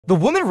The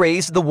woman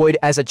raised the wood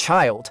as a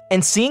child,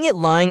 and seeing it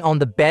lying on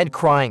the bed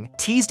crying,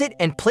 teased it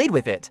and played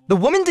with it. The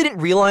woman didn't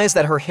realize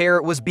that her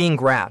hair was being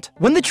grabbed.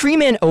 When the tree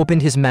man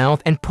opened his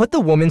mouth and put the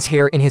woman's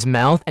hair in his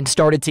mouth and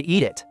started to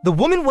eat it, the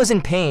woman was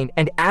in pain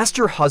and asked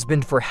her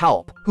husband for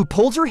help, who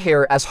pulled her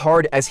hair as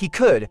hard as he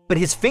could, but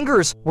his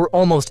fingers were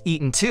almost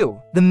eaten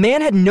too. The man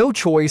had no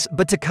choice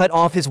but to cut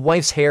off his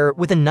wife's hair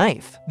with a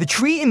knife. The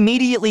tree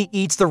immediately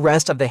eats the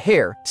rest of the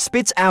hair,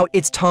 spits out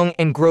its tongue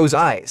and grows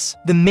eyes.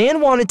 The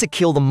man wanted to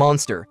kill the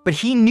monster, but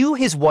he knew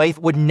his wife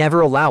would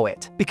never allow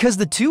it, because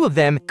the two of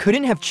them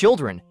couldn't have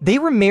children. They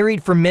were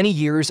married for many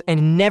years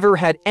and never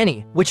had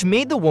any, which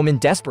made the woman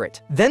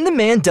desperate. Then the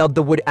man dug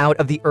the wood out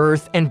of the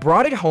earth and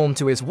brought it home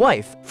to his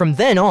wife. From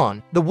then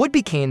on, the wood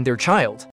became their child.